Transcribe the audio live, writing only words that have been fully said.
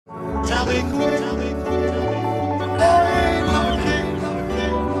Hello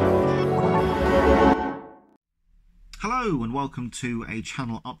and welcome to a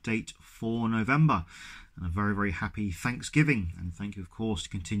channel update for November, and a very happy Thanksgiving, and thank you of course for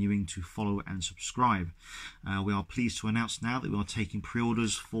continuing to follow and subscribe. We are pleased to announce now that we are taking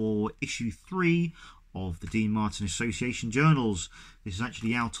pre-orders for issue 3 of the Dean Martin Association journals. This is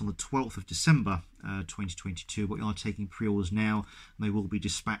actually out on the 12th of December 2022, but we are taking pre-orders now, and they will be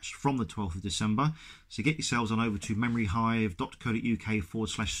dispatched from the 12th of December. So get yourselves on over to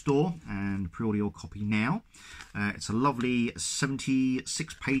memoryhive.co.uk/store and pre-order your copy now. It's a lovely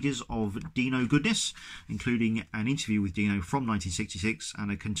 76 pages of Dino goodness, including an interview with Dino from 1966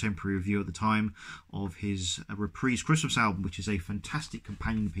 and a contemporary review at the time of his Reprise Christmas album, which is a fantastic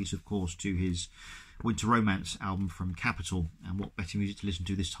companion piece, of course, to his Winter Romance album from Capitol. And what better music to listen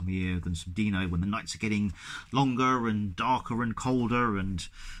to this time of year than some Dino when the nights are getting longer and darker and colder, and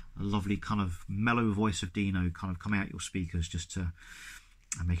a lovely kind of mellow voice of Dino kind of come out your speakers just to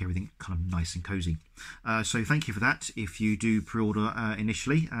make everything kind of nice and cozy. So thank you for that if you do pre-order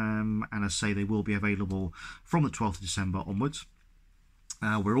initially, and as I say, they will be available from the 12th of December onwards.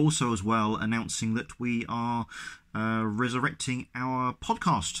 We're also as well announcing that we are resurrecting our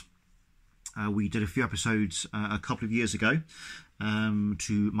podcast. We did a few episodes a couple of years ago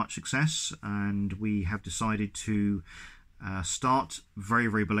to much success, and we have decided to start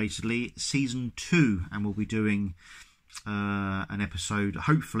very belatedly season 2, and we'll be doing an episode,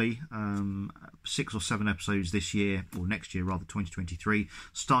 hopefully 6 or 7 episodes this year, or next year rather, 2023,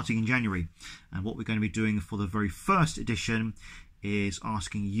 starting in January. And what we're going to be doing for the very first edition is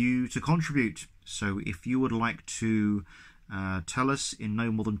asking you to contribute. So if you would like to tell us in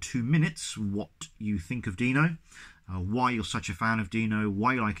no more than 2 minutes what you think of Dino, why you're such a fan of Dino,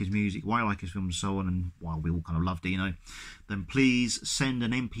 why you like his music, why you like his film and so on, and why we all kind of love Dino, then please send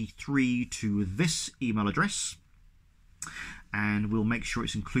an MP3 to this email address, and we'll make sure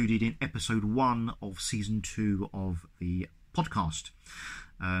it's included in episode 1 of season 2 of the podcast.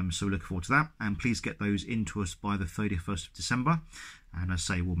 So we look forward to that, and please get those into us by the 31st of December, and as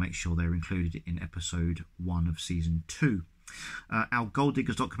I say, we'll make sure they're included in episode 1 of season 2. Our Gold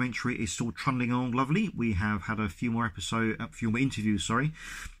Diggers documentary is still trundling along lovely. We have had a few more interviews,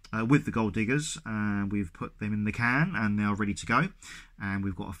 with the Gold Diggers. We've put them in the can and they are ready to go, and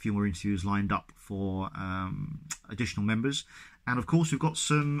we've got a few more interviews lined up for additional members, and of course we've got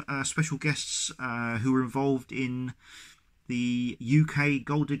some special guests who are involved in the UK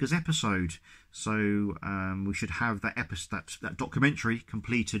Gold Diggers episode. So we should have that documentary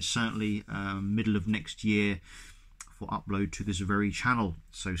completed certainly middle of next year for upload to this very channel,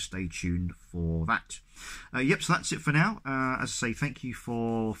 so stay tuned for that. Yep, so that's it for now. As I say, thank you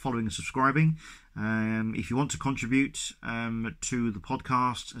for following and subscribing. If you want to contribute to the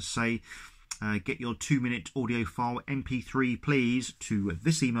podcast, as I say, get your 2-minute audio file MP3 please to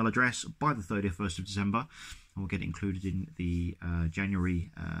this email address by the 31st of December, and we'll get it included in the January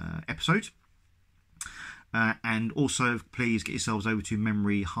episode. And also please get yourselves over to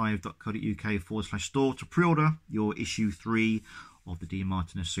memoryhive.co.uk/store to pre-order your issue 3 of the Dean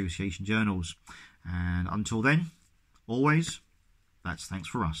Martin Association journals. And until then, always, that's thanks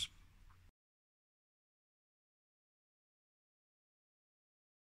for us.